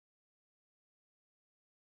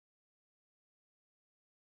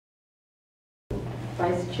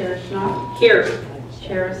Vice Chair Schnapp. Here.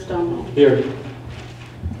 Chair Stonewall. Here.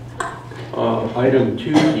 Item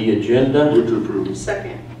 2, the agenda. Move to approve.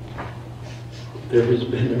 Second. There has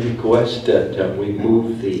been a request that we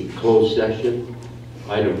move the closed session,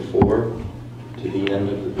 item 4, to the end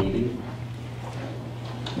of the meeting.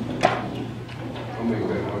 I'll make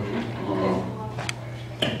that motion.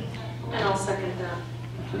 And I'll second that.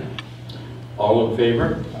 All in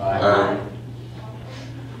favor? Aye.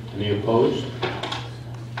 Any opposed?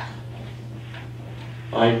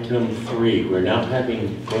 Item 3, we're now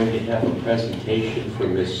going to have a presentation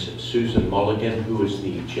from Ms. Susan Mulligan, who is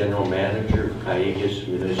the General Manager of Cayugas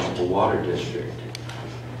Municipal Water District.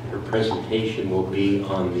 Her presentation will be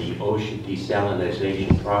on the ocean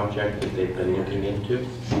desalination project that they've been looking into.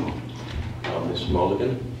 Ms.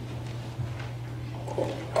 Mulligan.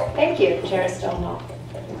 Thank you, Chair Stonewall.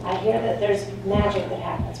 I hear that there's magic that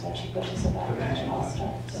happens when she pushes a button and it all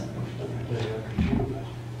starts.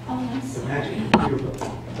 Oh, that's The magic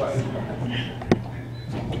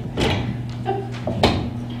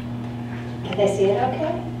Can they see it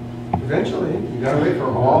okay? Eventually, you gotta wait for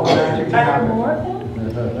all the magic to Are there happen. more of them?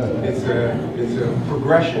 It's a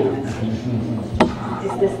progression. Is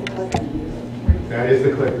this the clicker? That is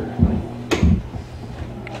the clicker.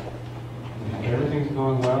 If everything's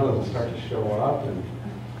going well, it'll start to show up and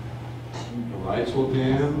the lights will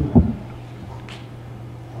dim.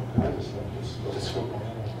 All kinds of stuff.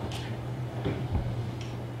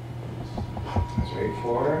 Just wait for it. Wait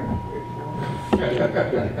for it.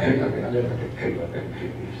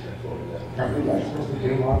 Are we supposed to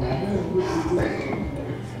dim on that?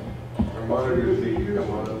 Our monitors need to come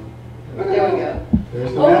on. There we go.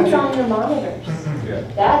 There's the Oh, it's on magic. your monitors. Yeah.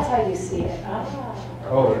 That's how you see it. Ah.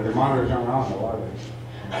 Oh, the monitors aren't on, though, are they?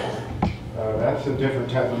 That's a different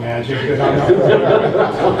type of magic that I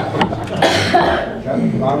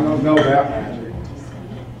don't know that magic.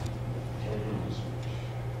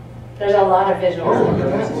 There's a lot of Oh, visuals.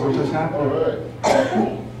 look at that. What just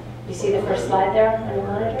happened? You see the first slide there on your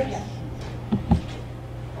monitors?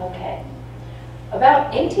 Okay.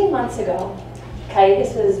 About 18 months ago,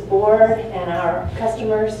 Cayugas' board and our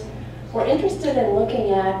customers were interested in looking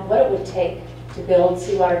at what it would take to build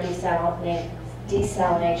seawater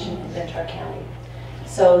desalination in Ventura County.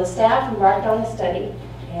 So the staff embarked on a study,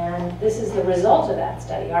 and this is the result of that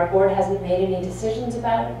study. Our board hasn't made any decisions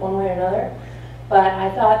about it one way or another, but I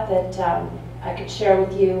thought that I could share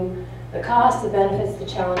with you the costs, the benefits, the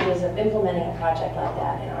challenges of implementing a project like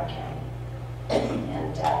that in our county.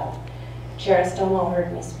 And Chair Stonewall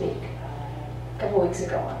heard me speak a couple weeks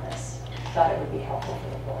ago on this. Thought it would be helpful for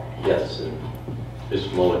the board. Yes, and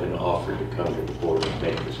Ms. Mulligan offered to come to the board and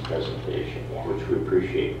make this presentation, Yeah. which we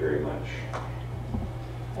appreciate very much.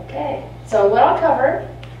 Okay, so what I'll cover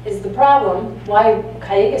is the problem, why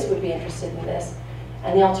Cayugas would be interested in this,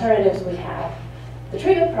 and the alternatives we have. The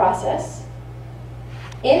treatment process,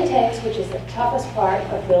 intakes, which is the toughest part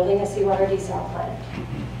of building a seawater desal plant,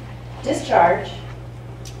 discharge,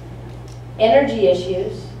 energy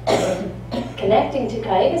issues, connecting to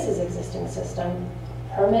Cayugas' existing system,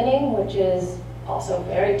 permitting, which is also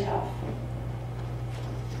very tough,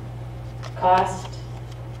 cost,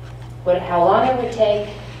 how long it would take,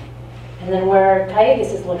 and then where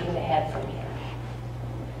Cayugas is looking to head from here.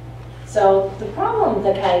 So the problem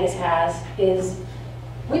that Cayugas has is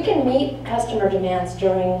we can meet customer demands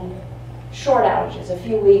during short outages, a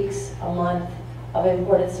few weeks, a month of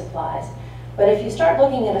imported supplies. But if you start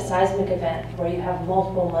looking at a seismic event where you have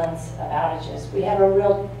multiple months of outages, we have a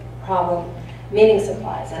real problem meeting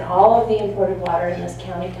supplies. And all of the imported water in this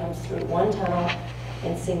county comes through one tunnel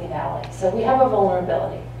in Simi Valley. So we have a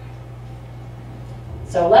vulnerability.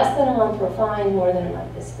 So less than a month we're fine, more than a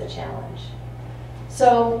month is the challenge.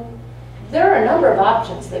 So there are a number of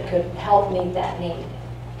options that could help meet that need.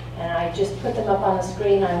 And I just put them up on the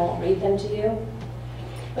screen. I won't read them to you.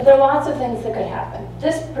 But there are lots of things that could happen.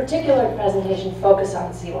 This particular presentation focused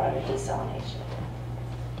on seawater desalination.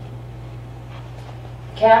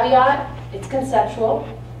 Caveat, it's conceptual.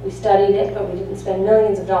 We studied it, but we didn't spend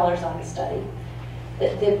millions of dollars on the study.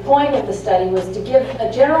 The point of the study was to give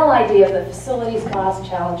a general idea of the facility's cost,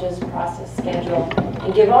 challenges, process, schedule,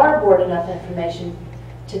 and give our board enough information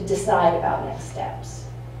to decide about next steps.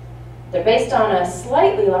 They're based on a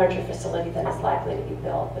slightly larger facility than is likely to be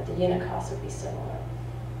built, but the unit costs would be similar.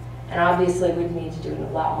 And obviously we'd need to do a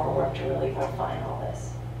lot more work to really refine all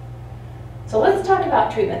this. So let's talk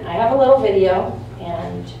about treatment. I have a little video,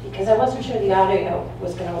 and because I wasn't sure the audio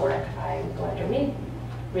was going to work, I'm going to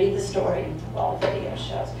read the story while the video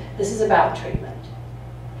shows. This is about treatment.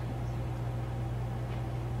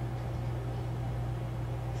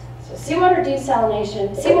 So seawater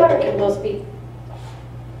desalination, seawater can both be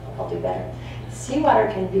do better.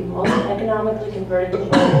 Seawater can be most economically converted to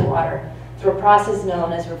potable water through a process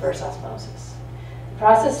known as reverse osmosis. The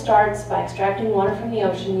process starts by extracting water from the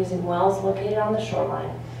ocean using wells located on the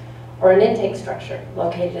shoreline or an intake structure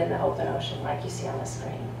located in the open ocean, like you see on the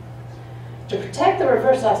screen. To protect the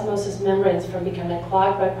reverse osmosis membranes from becoming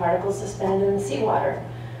clogged by particles suspended in the seawater,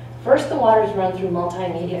 first the water is run through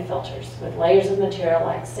multimedia filters with layers of material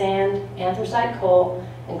like sand, anthracite coal,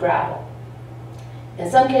 and gravel. In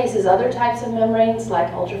some cases, other types of membranes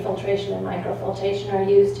like ultrafiltration and microfiltration are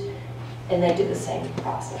used, and they do the same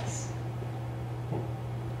process.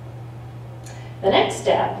 The next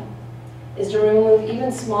step is to remove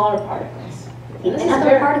even smaller particles. And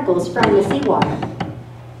other particles from the seawater.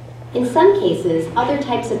 In some cases, other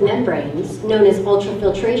types of membranes, known as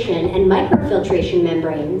ultrafiltration and microfiltration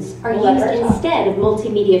membranes, are used instead of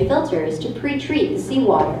multimedia filters to pre-treat the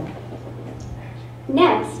seawater.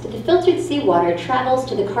 Next, the filtered seawater travels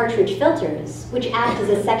to the cartridge filters, which act as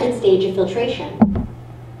a second stage of filtration.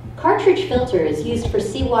 Cartridge filters used for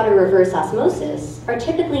seawater reverse osmosis are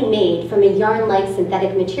typically made from a yarn-like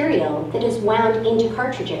synthetic material that is wound into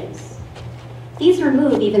cartridges. These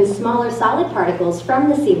remove even smaller solid particles from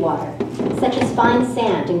the seawater, such as fine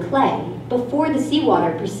sand and clay, before the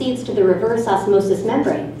seawater proceeds to the reverse osmosis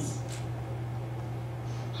membranes.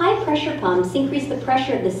 High pressure pumps increase the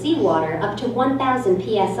pressure of the seawater up to 1,000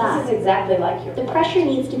 psi. This is exactly like your The pressure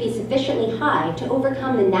needs to be sufficiently high to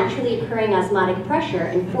overcome the naturally occurring osmotic pressure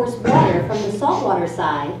and force water from the saltwater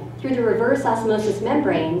side through the reverse osmosis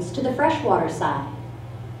membranes to the freshwater side.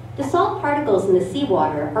 The salt particles in the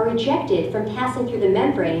seawater are ejected from passing through the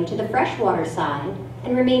membrane to the freshwater side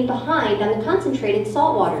and remain behind on the concentrated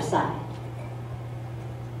saltwater side.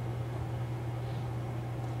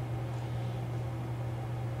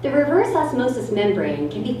 The reverse osmosis membrane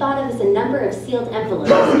can be thought of as a number of sealed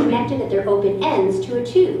envelopes connected at their open ends to a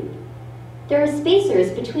tube. There are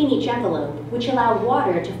spacers between each envelope which allow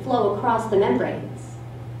water to flow across the membranes.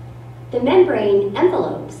 The membrane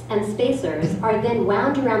envelopes and spacers are then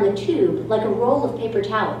wound around the tube like a roll of paper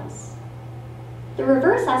towels. The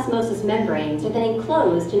reverse osmosis membranes are then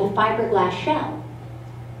enclosed in a fiberglass shell.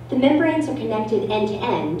 The membranes are connected end to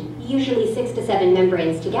end, usually 6 to 7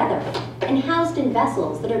 membranes together, and housed in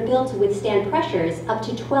vessels that are built to withstand pressures up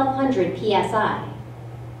to 1,200 psi.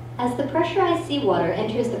 As the pressurized seawater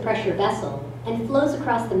enters the pressure vessel and flows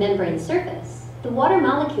across the membrane surface, the water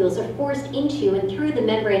molecules are forced into and through the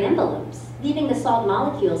membrane envelopes, leaving the salt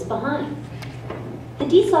molecules behind. The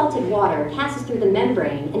desalted water passes through the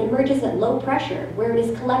membrane and emerges at low pressure, where it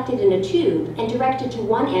is collected in a tube and directed to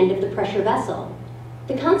one end of the pressure vessel.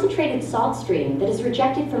 The concentrated salt stream that is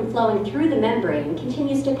rejected from flowing through the membrane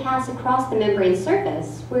continues to pass across the membrane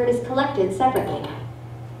surface, where it is collected separately.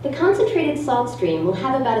 The concentrated salt stream will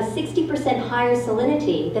have about a 60% higher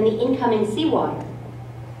salinity than the incoming seawater.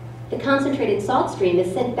 The concentrated salt stream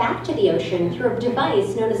is sent back to the ocean through a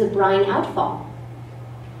device known as a brine outfall.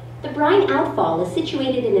 The brine outfall is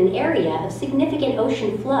situated in an area of significant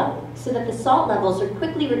ocean flow so that the salt levels are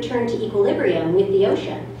quickly returned to equilibrium with the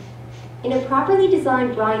ocean. In a properly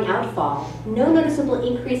designed brine outfall, no noticeable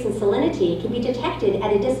increase in salinity can be detected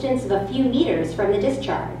at a distance of a few meters from the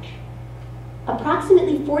discharge.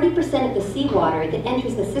 Approximately 40% of the seawater that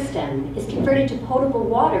enters the system is converted to potable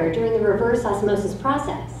water during the reverse osmosis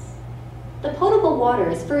process. The potable water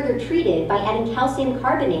is further treated by adding calcium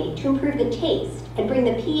carbonate to improve the taste and bring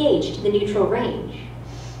the pH to the neutral range.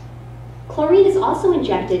 Chlorine is also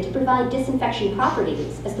injected to provide disinfection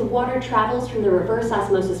properties as the water travels from the reverse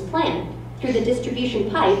osmosis plant through the distribution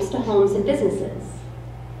pipes to homes and businesses.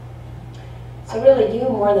 So really, you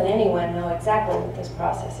more than anyone know exactly what this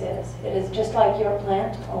process is. It is just like your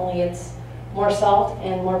plant, only it's more salt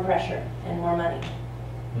and more pressure and more money.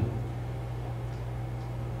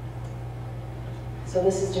 So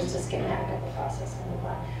this is just a schematic of the process.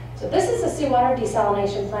 So this is a seawater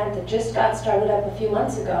desalination plant that just got started up a few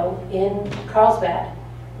months ago in Carlsbad.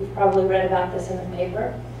 You've probably read about this in the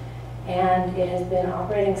paper, and it has been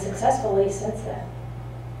operating successfully since then.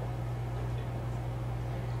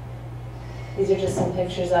 These are just some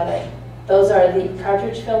pictures of it. Those are the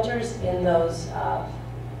cartridge filters in those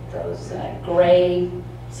gray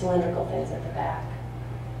cylindrical things at the back.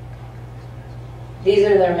 These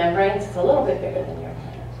are their membranes. It's a little bit bigger than your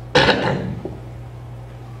plant.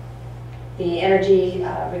 The energy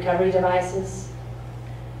recovery devices.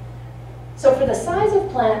 So for the size of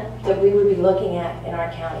plant that we would be looking at in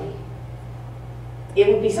our county, it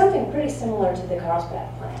would be something pretty similar to the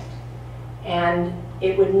Carlsbad plant. And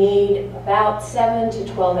it would need about 7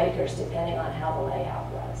 to 12 acres, depending on how the layout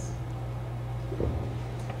was.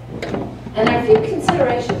 And there are a few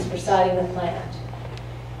considerations for siting the plant.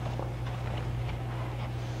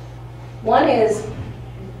 One is,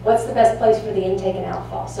 what's the best place for the intake and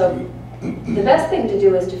outfall? So the best thing to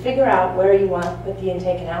do is to figure out where you want to put the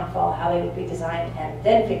intake and outfall, how they would be designed, and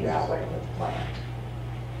then figure out where to put the plant.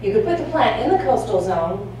 You could put the plant in the coastal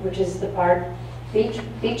zone, which is the part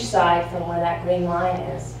beach side from where that green line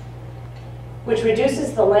is, which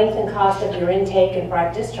reduces the length and cost of your intake and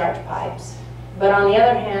broad discharge pipes. But on the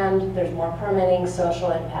other hand, there's more permitting,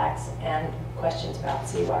 social impacts, and questions about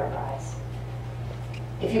seawater rise.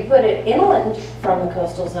 If you put it inland from the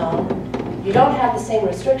coastal zone, you don't have the same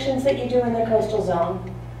restrictions that you do in the coastal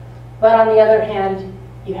zone, but on the other hand,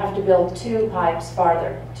 you have to build 2 pipes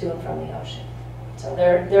farther to and from the ocean. So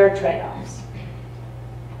there are trade-offs.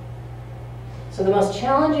 So the most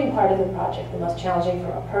challenging part of the project, the most challenging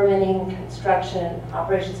from a permitting, construction,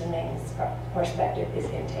 operations and maintenance perspective is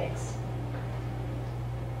intakes.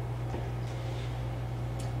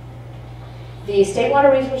 The State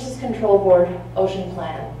Water Resources Control Board Ocean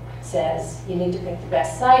Plan says you need to pick the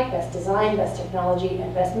best site, best design, best technology,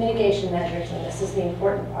 and best mitigation measures, and this is the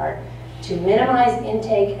important part, to minimize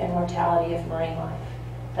intake and mortality of marine life.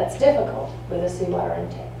 That's difficult with a seawater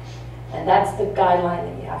intake, and that's the guideline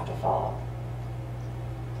that you have to follow.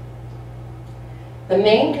 The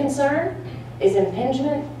main concern is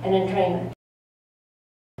impingement and entrainment.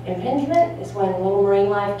 Impingement is when little marine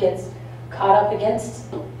life gets caught up against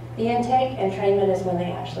the intake, entrainment is when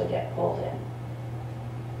they actually get pulled in.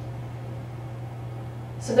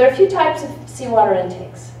 So there are a few types of seawater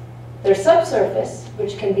intakes. There's subsurface,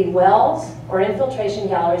 which can be wells or infiltration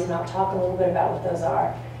galleries, and I'll talk a little bit about what those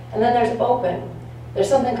are. And then there's open. There's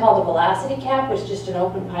something called a velocity cap, which is just an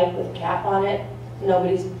open pipe with a cap on it.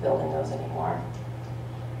 Nobody's building those anymore.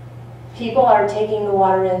 People are taking the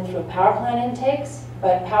water in through power plant intakes,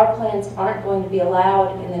 but power plants aren't going to be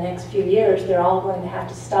allowed in the next few years. They're all going to have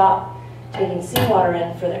to stop taking seawater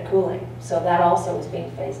in for their cooling. So that also is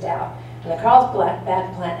being phased out. And the Carlsbad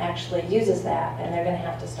plant actually uses that, and they're going to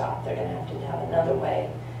have to stop. They're going to have to have another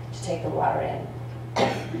way to take the water in.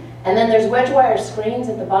 And then there's wedge wire screens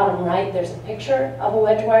at the bottom right. There's a picture of a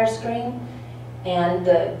wedge wire screen, and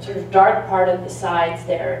the sort of dark part of the sides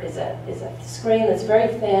there is a screen that's very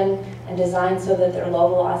thin and designed so that there are low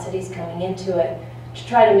velocities coming into it to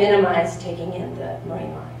try to minimize taking in the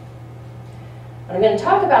marine life. But I'm going to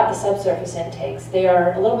talk about the subsurface intakes. They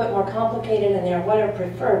are a little bit more complicated, and they are what are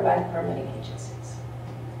preferred by the permitting agencies.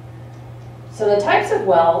 So the types of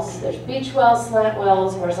wells, there's beach wells, slant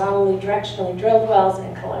wells, horizontally, directionally drilled wells,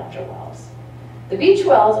 and collector wells. The beach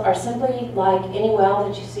wells are simply like any well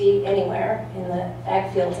that you see anywhere in the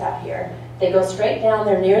ag fields out here. They go straight down,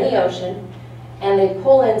 they're near the ocean, and they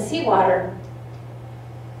pull in seawater.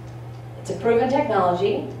 It's a proven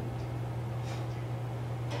technology,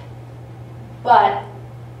 but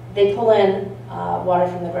they pull in water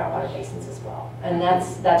from the groundwater basins as well. And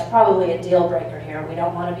that's probably a deal breaker here. We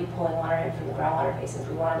don't want to be pulling water in from the groundwater basins.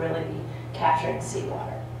 We want to really be capturing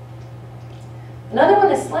seawater. Another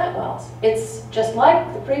one is slant wells. It's just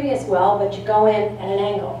like the previous well, but you go in at an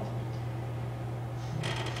angle.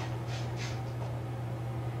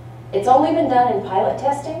 It's only been done in pilot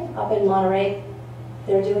testing up in Monterey.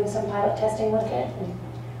 They're doing some pilot testing with it.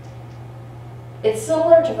 It's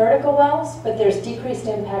similar to vertical wells, but there's decreased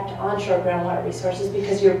impact to onshore groundwater resources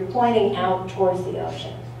because you're pointing out towards the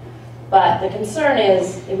ocean. But the concern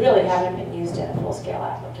is they really haven't been used in a full-scale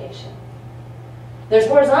application. There's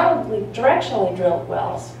horizontally, directionally drilled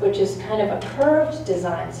wells, which is kind of a curved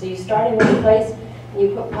design. So you start in one place and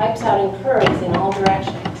you put pipes out in curves in all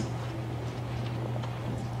directions.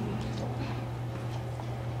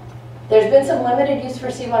 There's been some limited use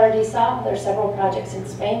for seawater desal. There are several projects in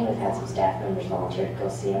Spain. We've had some staff members volunteer to go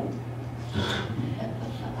see them.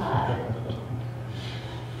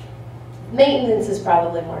 Maintenance is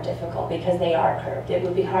probably more difficult because they are curved. It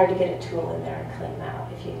would be hard to get a tool in there and clean them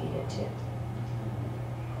out if you needed to.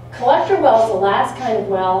 Collector wells, the last kind of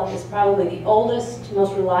well, is probably the oldest,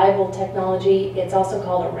 most reliable technology. It's also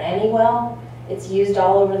called a Rani well. It's used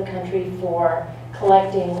all over the country for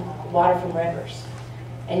collecting water from rivers.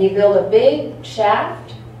 And you build a big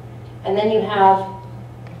shaft, and then you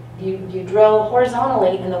drill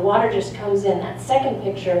horizontally, and the water just comes in. That second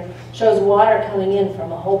picture shows water coming in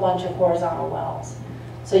from a whole bunch of horizontal wells.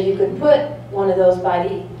 So you could put one of those by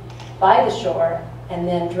the shore and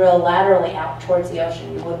then drill laterally out towards the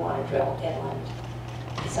ocean. You wouldn't want to drill inland.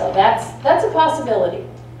 So that's a possibility.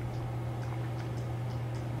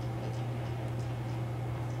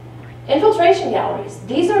 Infiltration galleries.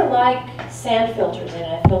 These are like sand filters in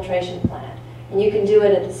a filtration plant. And you can do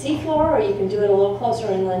it at the seafloor, or you can do it a little closer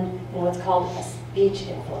inland in what's called a beach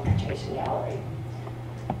infiltration gallery.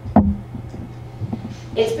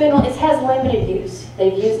 It has limited use.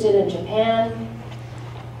 They've used it in Japan.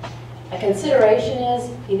 A consideration is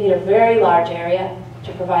you need a very large area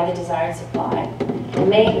to provide the desired supply. And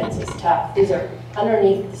maintenance is tough. These are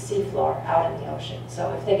underneath the seafloor out in the ocean.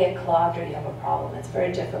 So if they get clogged or you have a problem, it's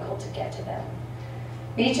very difficult to get to them.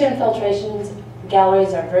 Beach infiltrations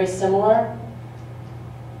galleries are very similar.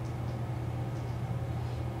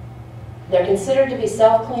 They're considered to be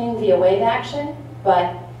self-cleaning via wave action,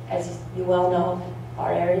 but as you well know,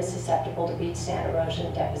 our area is susceptible to beach sand erosion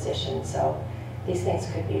and deposition, so these things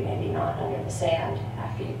could be maybe not under the sand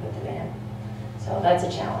after you put them in. So that's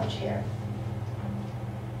a challenge here.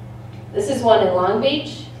 This is one in Long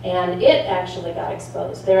Beach, and it actually got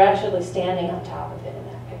exposed. They're actually standing on top of it in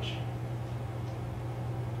that picture.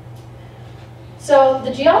 So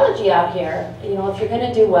the geology out here, you know, if you're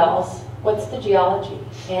going to do wells, what's the geology?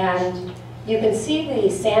 And you can see the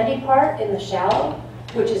sandy part in the shallow,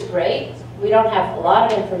 which is great. We don't have a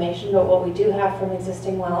lot of information, but what we do have from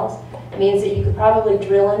existing wells means that you could probably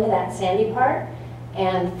drill into that sandy part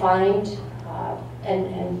and find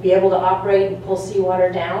and be able to operate and pull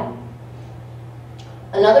seawater down.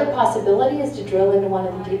 Another possibility is to drill into one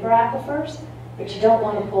of the deeper aquifers, but you don't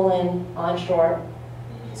want to pull in onshore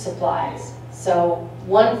supplies. So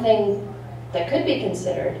one thing that could be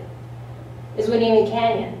considered is Winnie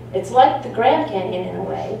Canyon. It's like the Grand Canyon in a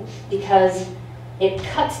way because it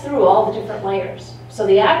cuts through all the different layers. So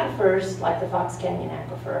the aquifers, like the Fox Canyon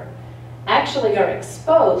aquifer, actually are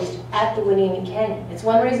exposed at the Winnie Canyon. It's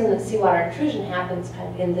one reason that seawater intrusion happens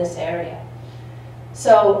kind of in this area.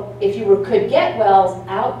 So if you could get wells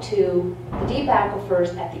out to the deep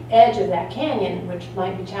aquifers at the edge of that canyon, which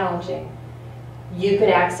might be challenging, you could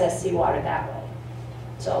access seawater that way.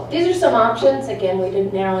 So these are some options. Again, we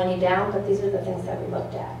didn't narrow any down, but these are the things that we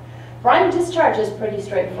looked at. Brine discharge is pretty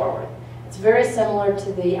straightforward. It's very similar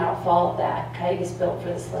to the outfall that Cayugas built for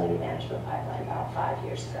the salinity management pipeline about 5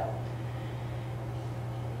 years ago.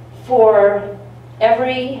 For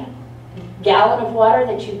every gallon of water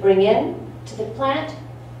that you bring in to the plant,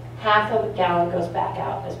 half of a gallon goes back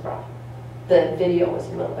out as brine. The video was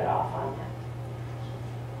a little bit off on that.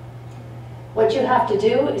 What you have to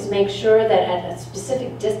do is make sure that at a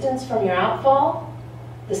specific distance from your outfall,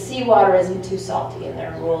 the seawater isn't too salty, and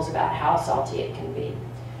there are rules about how salty it can be.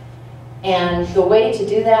 And the way to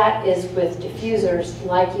do that is with diffusers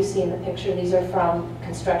like you see in the picture. These are from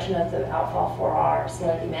construction of the outfall for our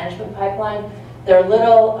salinity management pipeline. They're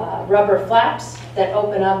little rubber flaps that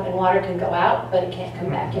open up and water can go out, but it can't come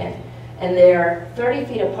back in. And they're 30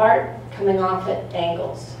 feet apart, coming off at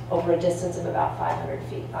angles over a distance of about 500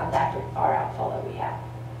 feet on that our outfall that we have.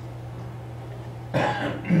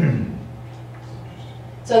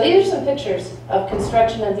 So these are some pictures of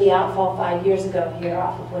construction of the outfall 5 years ago here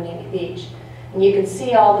off of Winnie Beach. And you can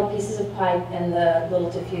see all the pieces of pipe and the little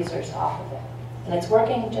diffusers off of it. And it's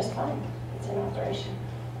working just fine. It's in operation.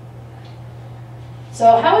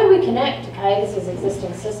 So how would we connect to Cayugas'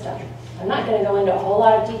 existing system? I'm not going to go into a whole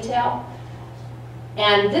lot of detail.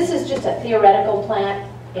 And this is just a theoretical plant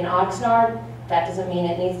in Oxnard. That doesn't mean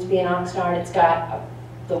it needs to be in Oxnard. It's got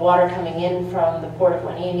the water coming in from the port of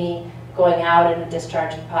Wanimi, going out in a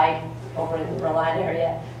discharge pipe over in the Roline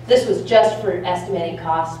area. This was just for estimating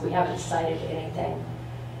costs. We haven't cited anything.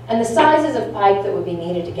 And the sizes of pipe that would be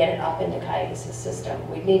needed to get it up into Cayugas' system.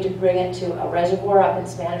 We'd need to bring it to a reservoir up in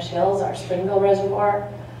Spanish Hills, our Springville Reservoir.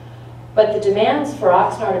 But the demands for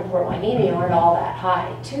Oxnard and Port Hueneme aren't all that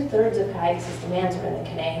high. 2/3 of Cayugas' demands are in the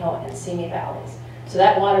Conejo and Simi valleys. So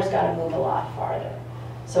that water's got to move a lot farther.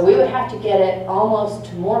 So we would have to get it almost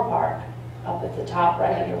to Moore Park, up at the top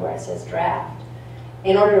right under where it says draft,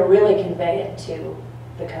 in order to really convey it to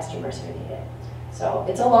the customers who need it. So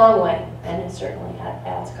it's a long way, and it certainly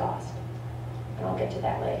adds cost. And I'll get to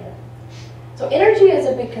that later. So energy is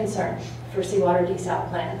a big concern for seawater desal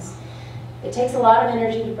plants. It takes a lot of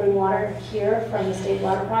energy to bring water here from the State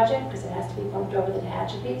Water Project because it has to be pumped over the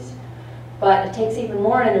Tehachapi's. But it takes even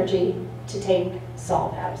more energy to take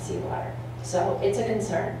salt out of seawater. So it's a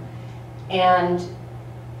concern. And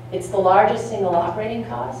it's the largest single operating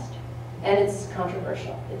cost, and it's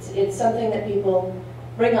controversial. It's something that people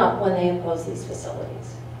bring up when they oppose these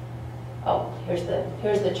facilities. Oh, here's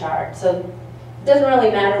the chart. So it doesn't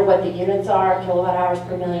really matter what the units are, kilowatt hours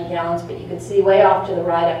per million gallons, but you can see way off to the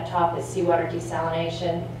right up top is seawater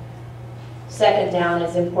desalination. Second down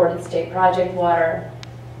is imported state project water.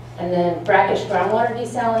 And then brackish groundwater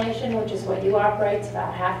desalination, which is what you operate, is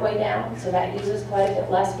about halfway down. So that uses quite a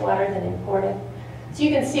bit less water than imported. So you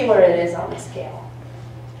can see where it is on the scale.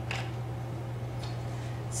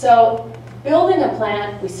 So building a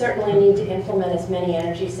plant, we certainly need to implement as many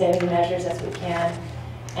energy saving measures as we can.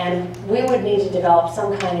 And we would need to develop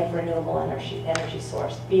some kind of renewable energy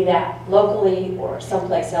source, be that locally or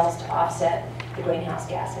someplace else to offset the greenhouse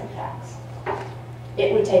gas impacts.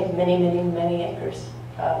 It would take many, many, many acres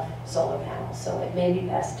of solar panels, so it may be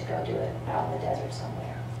best to go do it out in the desert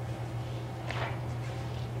somewhere.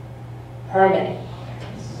 Permitting.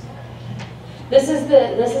 This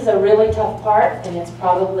is a really tough part, and it's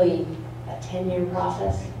probably a 10-year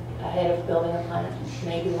process ahead of building a plant,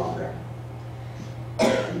 maybe longer.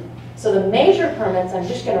 So the major permits, I'm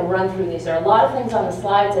just going to run through these. There are a lot of things on the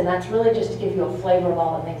slides, and that's really just to give you a flavor of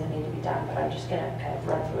all the things that need to be done, but I'm just going to kind of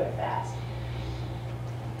run through it fast.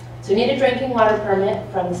 So you need a drinking water permit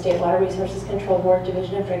from the State Water Resources Control Board,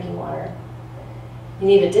 Division of Drinking Water. You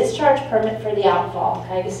need a discharge permit for the outfall.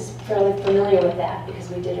 Kaigas is fairly familiar with that because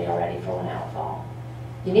we did it already for one outfall.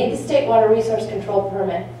 You need the State Water Resource Control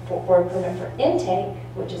permit or permit for intake,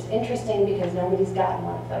 which is interesting because nobody's gotten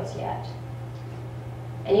one of those yet.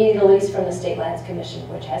 And you need a lease from the State Lands Commission,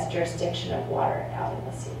 which has jurisdiction of water out in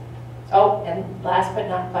the sea. Oh, and last but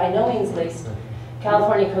not by no means least,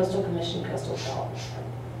 California Coastal Commission Coastal Development Permit.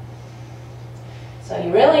 So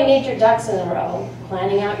you really need your ducks in a row,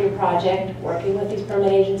 planning out your project, working with these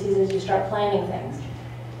permit agencies as you start planning things.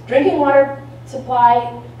 Drinking water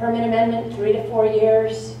supply permit amendment, 3 to 4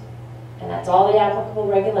 years, and that's all the applicable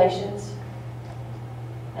regulations.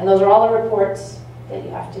 And those are all the reports that you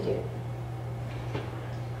have to do.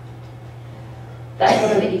 That's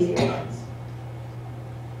one of the easier ones.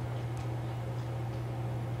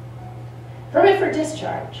 Permit for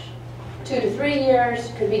discharge. 2 to 3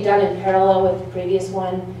 years, could be done in parallel with the previous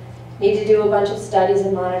one. Need to do a bunch of studies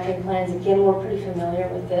and monitoring plans. Again, we're pretty familiar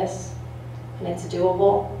with this, and it's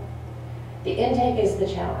doable. The intake is the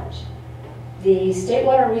challenge. The State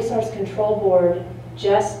Water Resource Control Board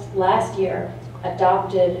just last year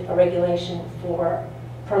adopted a regulation for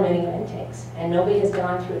permitting of intakes, and nobody has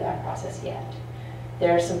gone through that process yet.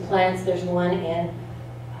 There are some plants, there's one in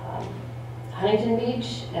Huntington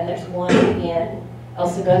Beach, and there's one in El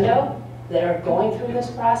Segundo that are going through this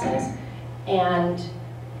process. And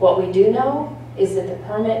what we do know is that the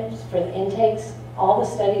permits for the intakes, all the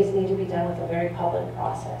studies need to be done with a very public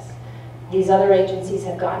process. These other agencies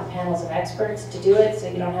have gotten panels of experts to do it, so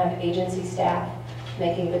you don't have agency staff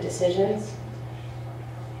making the decisions.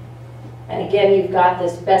 And again, you've got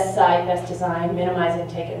this best site, best design, minimize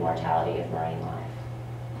intake and mortality of marine life.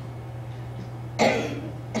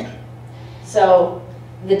 So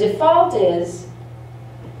the default is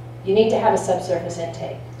you need to have a subsurface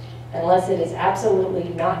intake, unless it is absolutely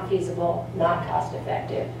not feasible, not cost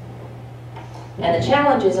effective. And the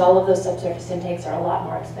challenge is all of those subsurface intakes are a lot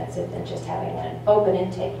more expensive than just having an open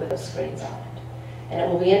intake with those screens on it. And it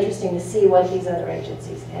will be interesting to see what these other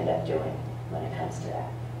agencies end up doing when it comes to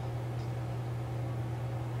that.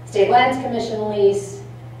 State Lands Commission lease,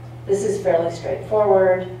 this is fairly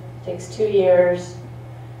straightforward, takes 2 years.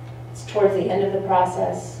 It's towards the end of the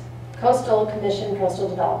process. Coastal Commission, Coastal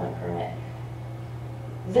Development Permit.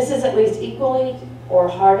 This is at least equally or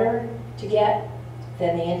harder to get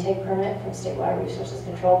than the intake permit from State Water Resources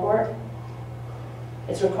Control Board.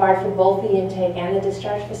 It's required for both the intake and the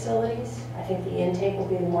discharge facilities. I think the intake will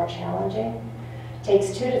be the more challenging. It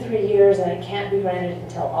takes 2 to 3 years, and it can't be granted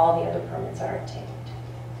until all the other permits are obtained.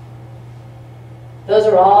 Those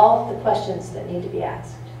are all the questions that need to be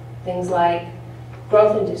asked. Things like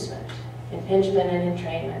growth inducement, impingement and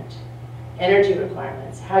entrainment, energy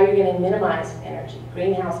requirements, how you're going to minimize energy,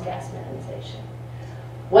 greenhouse gas minimization.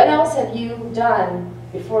 What else have you done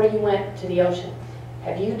before you went to the ocean?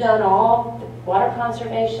 Have you done all the water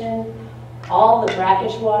conservation, all the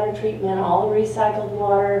brackish water treatment, all the recycled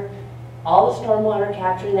water, all the stormwater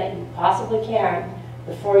capture that you possibly can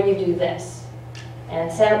before you do this? And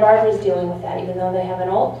Santa Barbara is dealing with that, even though they have an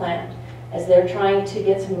old plant. As they're trying to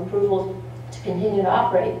get some approval to continue to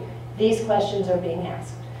operate, these questions are being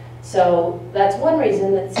asked. So that's one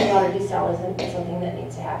reason that seawater desal isn't something that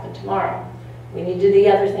needs to happen tomorrow. We need to do the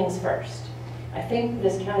other things first. I think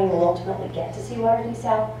this county will ultimately get to seawater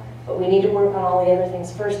desal, but we need to work on all the other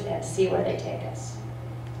things first and see where they take us.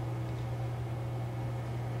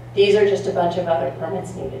 These are just a bunch of other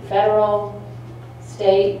permits needed. Federal,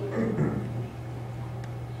 state,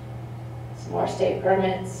 some more state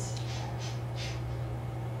permits.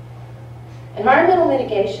 Environmental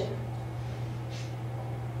mitigation.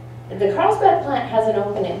 The Carlsbad plant has an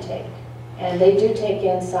open intake, and they do take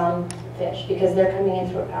in some fish because they're coming in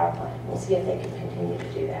through a power plant. We'll see if they can continue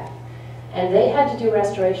to do that. And they had to do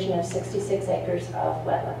restoration of 66 acres of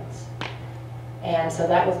wetlands. And so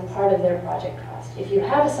that was part of their project cost. If you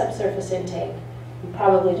have a subsurface intake, you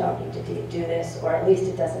probably don't need to do this, or at least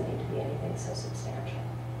it doesn't need to be anything so substantial.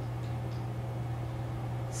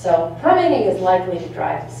 So permitting is likely to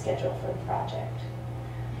drive the schedule for the project.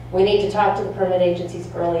 We need to talk to the permit agencies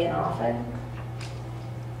early and often.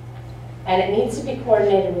 And it needs to be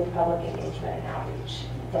coordinated with public engagement and outreach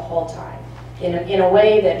the whole time in a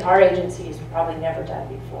way that our agency has probably never done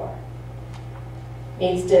before.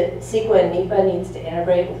 CEQA and NEPA needs to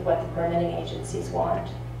integrate with what the permitting agencies want.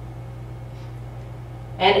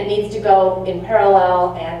 And it needs to go in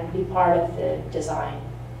parallel and be part of the design.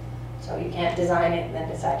 So you can't design it and then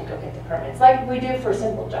decide to go get the permits, like we do for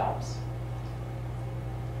simple jobs.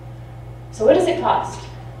 So what does it cost?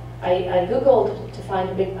 I Googled to find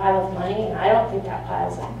a big pile of money, and I don't think that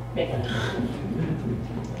pile's big enough.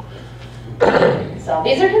 So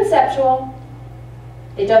these are conceptual.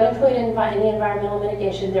 They don't include any environmental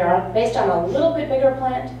mitigation. They're based on a little bit bigger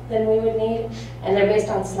plant than we would need, and they're based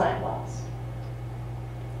on slant wells.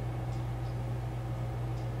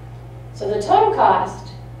 So the total cost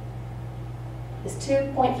is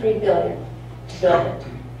 $2.3 billion to build it.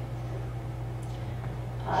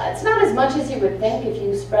 It's not as much as you would think if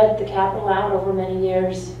you spread the capital out over many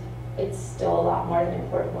years. It's still a lot more than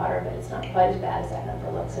imported water, but it's not quite as bad as that number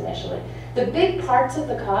looks initially. The big parts of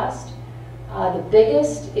the cost, the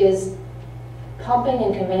biggest is pumping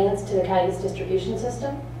and conveyance to the Cayugas distribution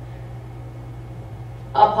system.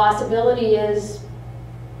 A possibility is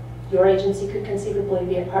your agency could conceivably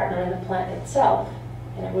be a partner in the plant itself,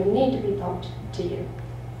 and it would need to be pumped to you.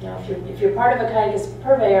 Now, if you're part of a Cayugas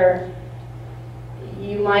purveyor,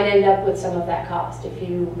 you might end up with some of that cost. If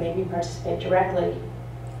you maybe participate directly,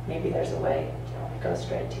 maybe there's a way it goes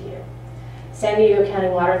straight to you. San Diego County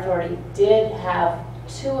Water Authority did have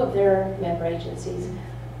 2 of their member agencies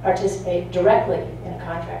participate directly in a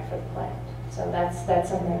contract for the plant. So that's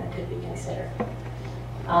something that could be considered.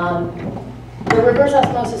 The reverse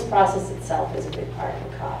osmosis process itself is a big part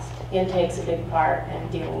of the cost. Intake's a big part, and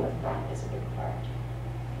dealing with brine is a big part.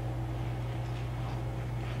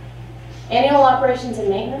 Annual operations and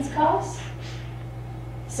maintenance costs,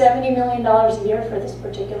 $70 million a year for this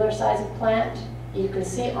particular size of plant. You can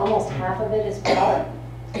see almost half of it is power.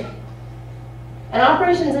 And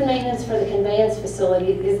operations and maintenance for the conveyance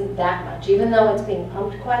facility isn't that much. Even though it's being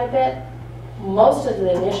pumped quite a bit, most of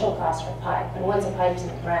the initial costs are pipe. And once a pipe's in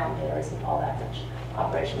the ground, there isn't all that much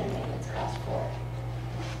operation and maintenance cost for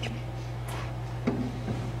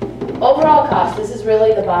it. Overall cost, this is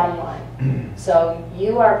really the bottom line. So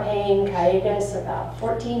you are paying Cayugas about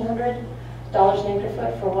 $1,400 an acre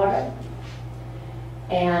foot for water.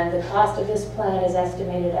 And the cost of this plant is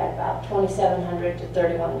estimated at about $2,700 to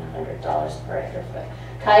 $3,100 per acre foot.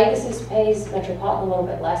 Cayugas pays Metropolitan a little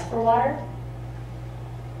bit less for water.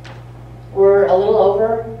 We're a little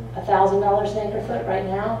over $1,000 an acre foot right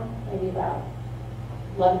now, maybe about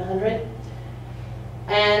 $1,100.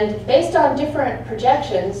 And based on different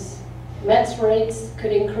projections, Met's rates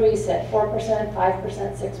could increase at 4%,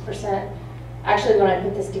 5%, 6%. Actually, when I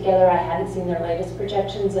put this together, I hadn't seen their latest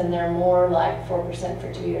projections, and they're more like 4%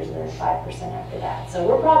 for 2 years and then 5% after that. So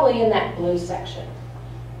we're probably in that blue section.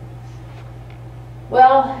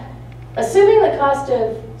 Well, assuming the cost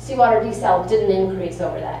of seawater desal didn't increase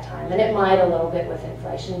over that time, and it might a little bit with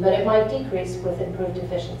inflation, but it might decrease with improved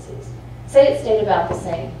efficiencies. Say it stayed about the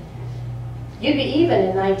same. You'd be even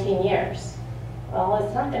in 19 years. Well,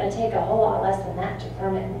 it's not going to take a whole lot less than that to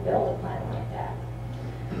permit and build a plant like that.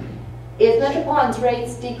 If Metropolitan's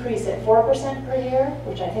rates decrease at 4% per year,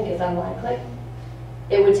 which I think is unlikely,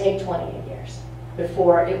 it would take 28 years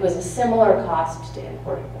before it was a similar cost to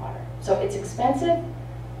imported water. So it's expensive,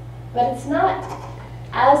 but it's not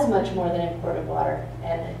as much more than imported water,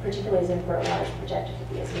 and particularly as imported water is projected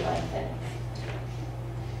to be, as you might think.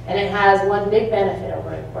 And it has one big benefit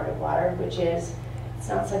over imported water, which is it's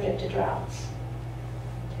not subject to droughts.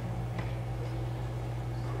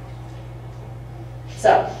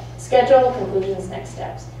 So, schedule, conclusions, next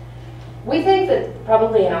steps. We think that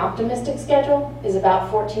probably an optimistic schedule is about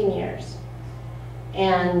 14 years.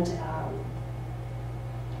 And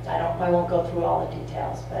I won't go through all the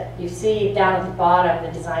details, but you see down at the bottom,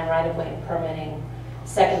 the design right-of-way and permitting,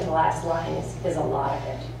 second to last line is a lot of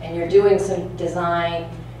it. And you're doing some design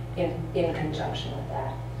in conjunction with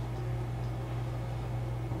that.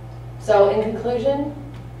 So in conclusion,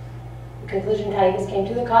 Cayugas came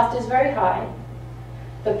to, the cost is very high.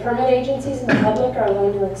 The permit agencies and the public are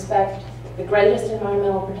going to expect the greatest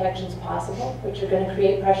environmental protections possible, which are going to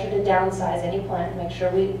create pressure to downsize any plant and make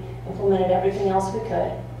sure we implemented everything else we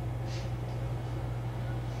could.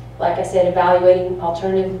 Like I said, evaluating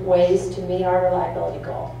alternative ways to meet our reliability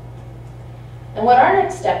goal. And what our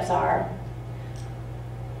next steps are,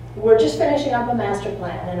 we're just finishing up a master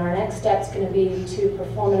plan, and our next step is going to be to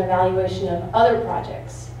perform an evaluation of other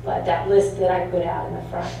projects that list that I put out in the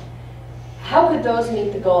front. How could those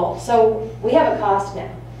meet the goal? So we have a cost now,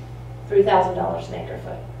 $3,000 an acre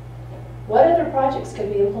foot. What other projects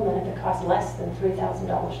could be implemented that cost less than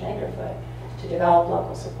 $3,000 an acre foot to develop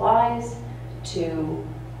local supplies, to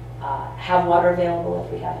have water available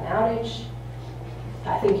if we have an outage?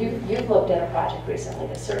 I think you've looked at a project recently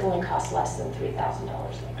that certainly costs less than $3,000 an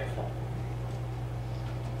acre foot.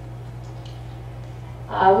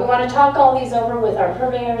 We want to talk all these over with our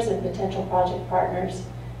purveyors and potential project partners.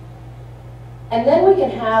 And then we can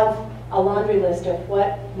have a laundry list of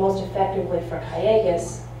what most effectively for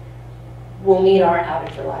Callegas will meet our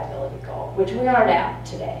outage reliability goal, which we aren't at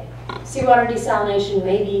today. Seawater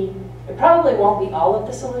desalination it probably won't be all of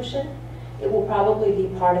the solution. It will probably be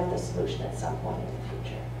part of the solution at some point in the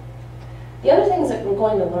future. The other things that we're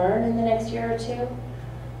going to learn in the next year or two,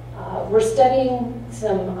 we're studying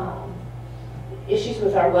some issues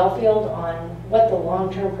with our well field on what the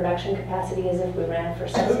long-term production capacity is if we ran for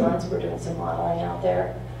 6 months. We're doing some modeling out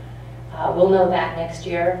there. We'll know that next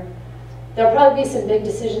year. There'll probably be some big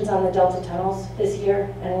decisions on the Delta tunnels this year,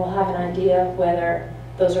 and we'll have an idea whether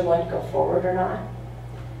those are going to go forward or not.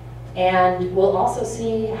 And we'll also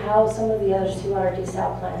see how some of the other seawater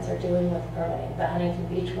desal plants are doing with permitting, the Huntington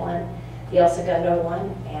Beach one, the El Segundo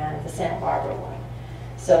one, and the Santa Barbara one,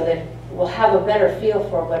 so that we'll have a better feel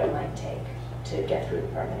for what it might take to get through the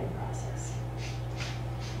permitting process.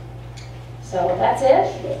 So that's it.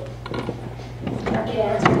 Happy to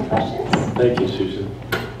answer any questions. Thank you, Susan.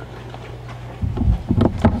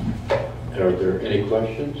 Are there any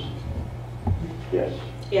questions? Yes.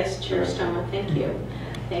 Yes, Chair Stoma, thank you.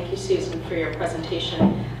 Thank you, Susan, for your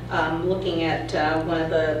presentation. Looking at one of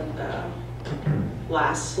the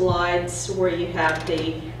last slides where you have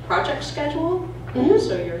the project schedule,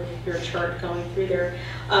 so your chart going through there.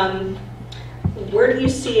 Where do you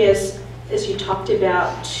see, as you talked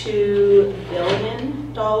about $2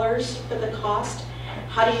 billion for the cost,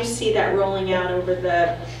 how do you see that rolling out over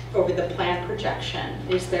the plan projection?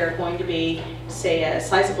 Is there going to be, say, a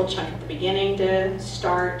sizable chunk at the beginning to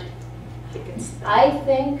start? I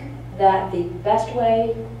think that the best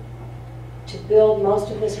way to build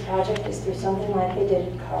most of this project is through something like they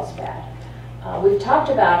did at Carlsbad. We've talked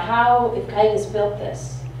about how, if Callegas built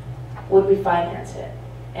this, would we finance it?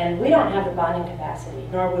 And we don't have the bonding capacity,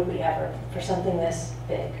 nor would we ever, for something this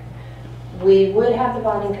big. We would have the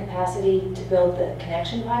bonding capacity to build the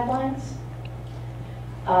connection pipelines.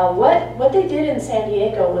 What they did in San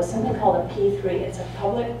Diego was something called a P3. It's a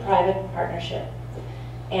public-private partnership.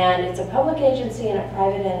 And it's a public agency and a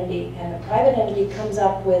private entity, and the private entity comes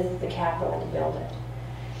up with the capital to build it.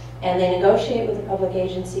 And they negotiate with the public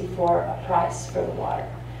agency for a price for the water.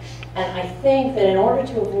 And I think that in order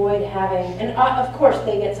to avoid having, and of course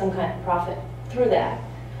they get some kind of profit through that,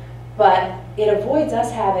 but it avoids us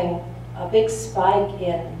having a big spike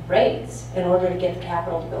in rates in order to get the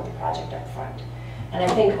capital to build the project up front. And I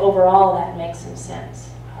think overall that makes some sense.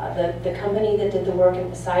 The company that did the work in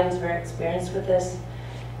Poseidon is very experienced with this.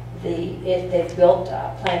 They've built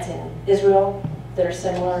plants in Israel that are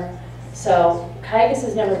similar. So Callegas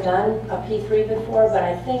has never done a P3 before, but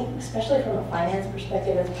I think, especially from a finance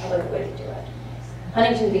perspective, it's probably the way to do it.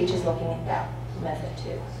 Huntington Beach is looking at that method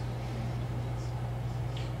too.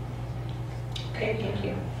 Okay, thank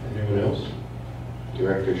you. Anyone else?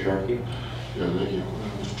 Director Sharkey? Yeah, thank you,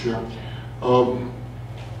 Mr. Chair.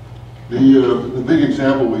 The big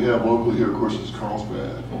example we have locally here, of course, is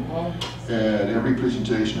Carlsbad. And every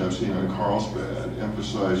presentation I've seen on Carlsbad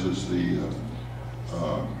emphasizes the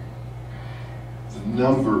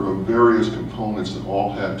number of various components that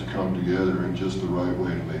all had to come together in just the right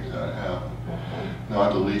way to make that happen.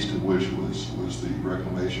 Not the least of which was the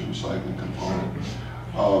reclamation recycling component.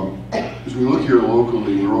 As we look here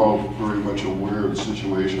locally, we're all very much aware of the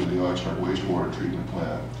situation of the Oxnard wastewater treatment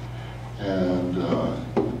plant. And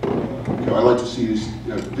I like to see these,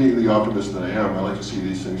 being the optimist that I am, I like to see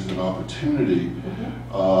these things as an opportunity.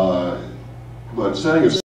 But setting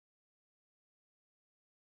aside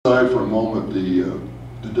for a moment the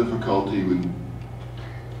difficulty with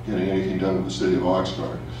getting anything done with the city of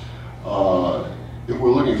Oxnard, if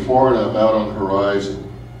we're looking far enough out on the horizon,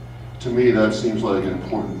 to me that seems like an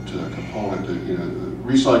important component that,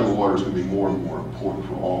 recycled water is going to be more and more important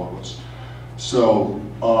for all of us. So,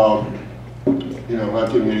 I'm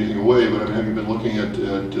not giving anything away, but have you been looking at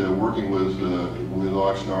working with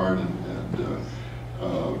Oxnard and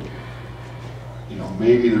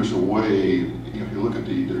maybe there's a way, if you look at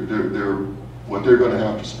what they're going to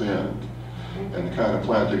have to spend and the kind of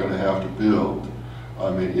plant they're going to have to build. I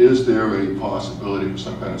mean, is there a possibility for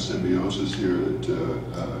some kind of symbiosis here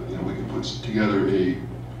that we can put together a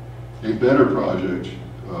better project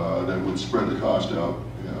that would spread the cost out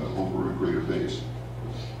over a greater base?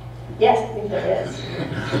 Yes, I think there is.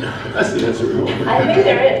 That's the answer. I think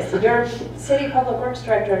there is. Your city public works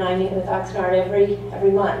director and I meet with Oxnard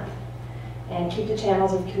every month and keep the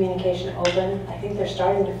channels of communication open. I think they're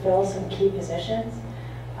starting to fill some key positions.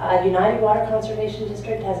 United Water Conservation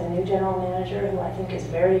District has a new general manager who I think is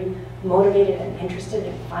very motivated and interested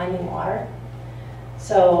in finding water.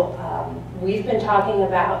 So we've been talking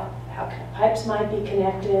about how pipes might be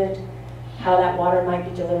connected, how that water might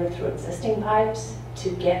be delivered through existing pipes to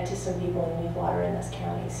get to some people who need water in this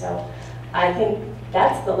county. So I think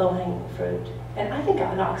that's the low-hanging fruit. And I think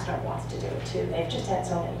Oxnard wants to do it too. They've just had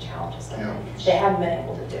so many challenges lately. Yeah. They haven't been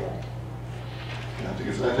able to do it. I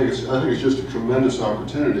think it's just a tremendous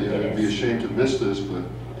opportunity. It I'd be is. ashamed to miss this, but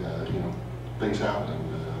you know, things happen.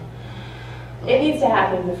 It needs to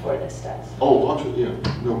happen before this does. Oh, absolutely,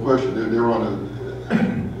 yeah, no question.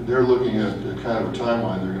 They're looking at kind of a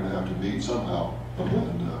timeline they're going to have to meet somehow.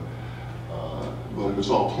 And, but if it's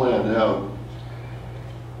all planned out,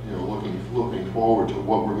 you know, looking forward to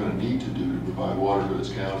what we're going to need to do to provide water for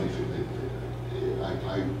this county,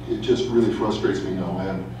 it just really frustrates me no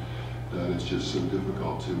end that it's just so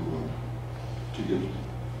difficult to get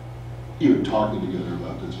even talking together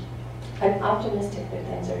about this. I'm optimistic that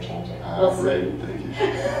things are changing. We'll see. Great, thank you.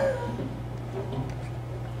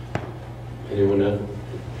 Anyone else?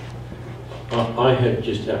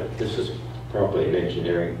 This is probably an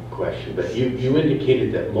engineering question, but you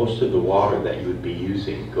indicated that most of the water that you would be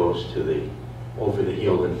using goes to over the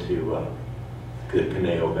hill into the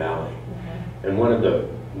Conejo Valley. And one of the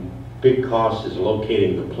big costs is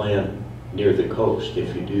locating the plant near the coast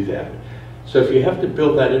if you do that. So if you have to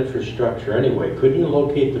build that infrastructure anyway, couldn't you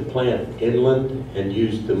locate the plant inland and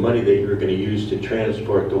use the money that you're going to use to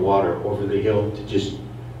transport the water over the hill to just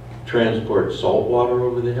transport salt water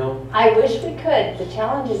over the hill? I wish we could. The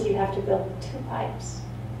challenge is you have to build 2 pipes.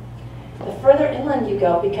 The further inland you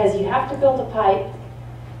go, because you have to build a pipe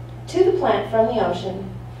to the plant from the ocean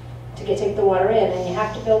to take the water in, and you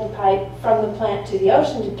have to build a pipe from the plant to the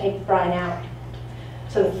ocean to take the brine out.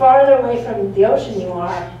 So the farther away from the ocean you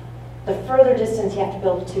are, the further distance you have to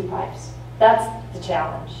build 2 pipes. That's the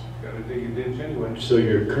challenge. Gotta dig a ditch anyway. So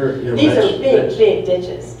your current... you know, These are that's- big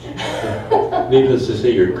ditches. Needless to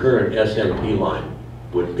say, your current SMP line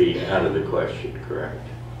would be out of the question, correct?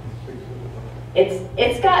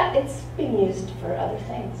 It's being used for other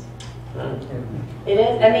things. Huh? It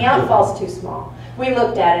is, and the outfall's too small. We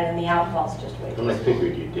looked at it and the outfall's just way too Well, I small.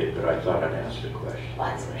 figured you did, but I thought I'd ask the question.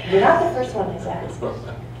 You're not the first one who's asked.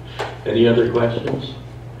 Any other questions?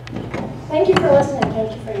 Thank you for listening,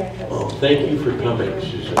 thank you for your interest. Oh, thank you for coming,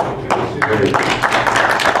 Susan. Very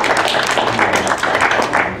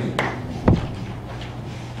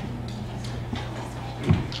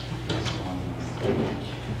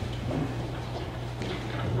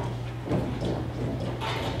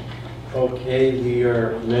Okay, we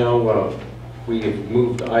are now, we have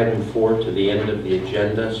moved item 4 to the end of the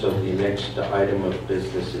agenda, so the next item of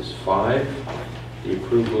business is 5, the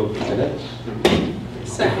approval of the minutes.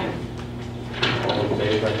 Second. All in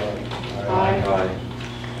favor? Aye. Aye.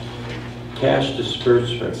 Cash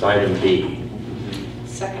disbursements, item B.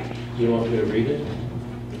 Second. You want me to read it?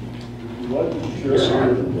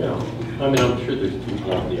 Sure. No. I mean, I'm sure there's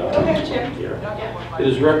people on the Go ahead, audience Jim. here. Yeah. It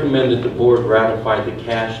is recommended the board ratify the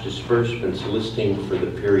cash disbursements listing for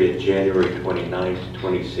the period January 29,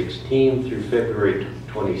 2016 through February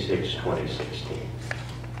 26, 2016.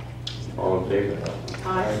 All in favor?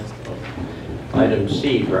 Aye. Item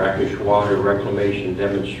C, brackish water reclamation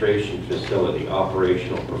demonstration facility,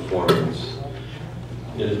 operational performance.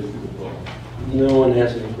 No one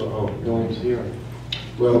has any, oh, no one's here.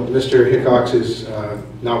 Well, Mr. Hickox is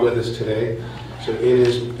not with us today, so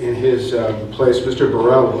in his place, Mr.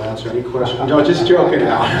 Burrell will answer any questions. No, just joking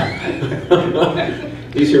now.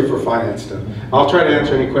 He's here for finance stuff. I'll try to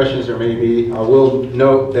answer any questions there may be. I will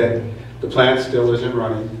note that the plant still isn't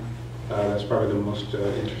running. That's probably the most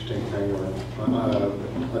interesting thing,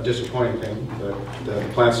 or a disappointing thing, but the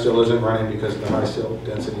plant still isn't running because of the high silt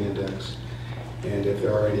density index. And if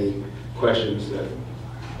there are any questions that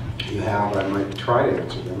you have, I might try to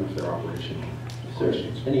answer them if they're operational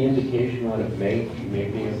questions. Is there any indication when it may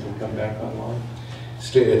be able to come back online?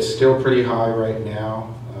 It's still pretty high right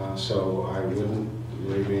now, so I wouldn't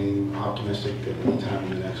remain optimistic at any time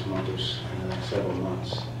in the next month or in the next several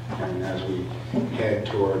months. And as we head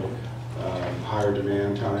toward higher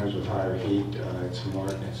demand times with higher heat,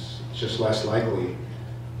 it's just less likely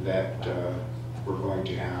that we're going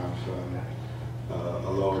to have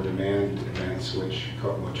a lower demand events, which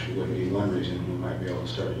would be one reason we might be able to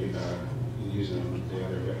start using the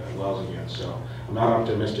other wells again, so I'm not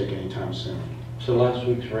optimistic anytime soon. So last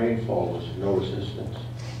week's rainfall was no resistance.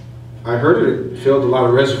 I heard it filled a lot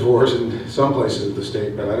of reservoirs in some places of the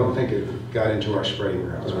state, but I don't think it got into our spreading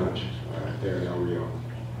grounds much there in El Rio.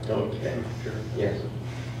 Okay. Yes.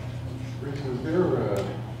 Rich, is there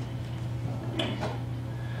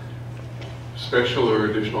special or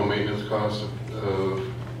additional maintenance costs of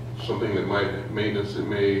something that maintenance that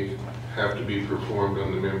may have to be performed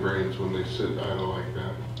on the membranes when they sit idle like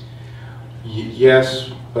that? Yes,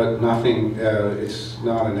 but nothing, it's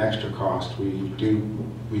not an extra cost. We do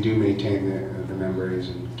maintain the membranes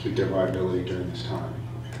and keep their viability during this time.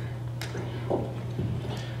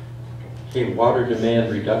 Okay, water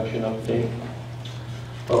demand reduction update.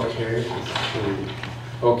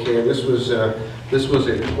 Okay, this was a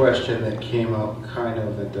question that came up kind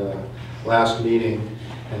of at the last meeting,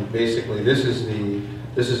 and basically this is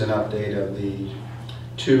an update of the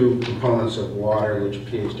two components of water which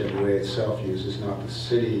PHWA itself uses, not the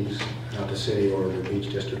city or the beach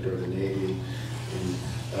district or the Navy. And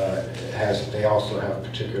they also have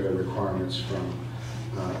particular requirements from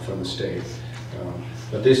the state.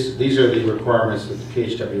 But these are the requirements that the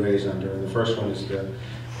PHWA is under. And the first one is the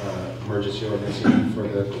emergency ordinance for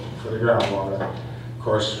the groundwater. Of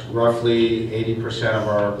course, roughly 80% of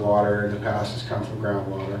our water in the past has come from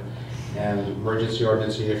groundwater. And emergency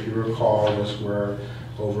ordinance, if you recall, was where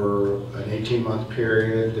over an 18-month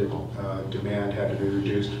period, the demand had to be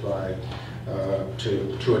reduced by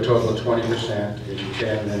to a total of 20% in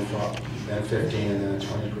 10, then 15, and then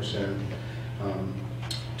 20%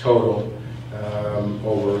 total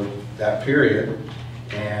over that period.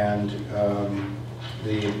 And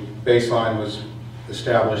the baseline was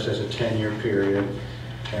established as a 10-year period.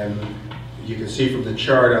 And you can see from the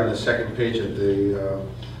chart on the second page of the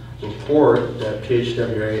report that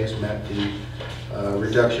PHWA has met the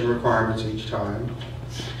reduction requirements each time.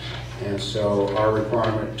 And so our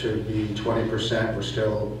requirement to be 20%,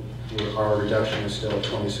 our reduction is still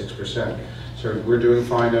 26%. So we're doing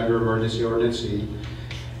fine under emergency ordinance C.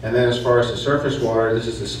 And then as far as the surface water, this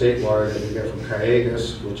is the state water that we get from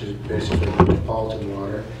Callejas, which is basically metropolitan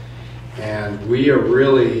water. And we are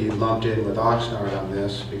really lumped in with Oxnard on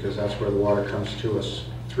this because that's where the water comes to us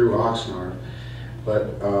through Oxnard.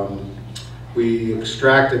 But we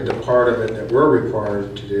extracted the part of it that we're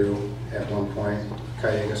required to do at one point.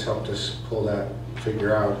 Callejas helped us pull that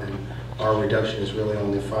figure out, and our reduction is really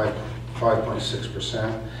only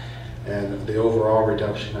 5.6%. And the overall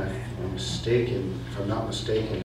reduction, if I'm not mistaken,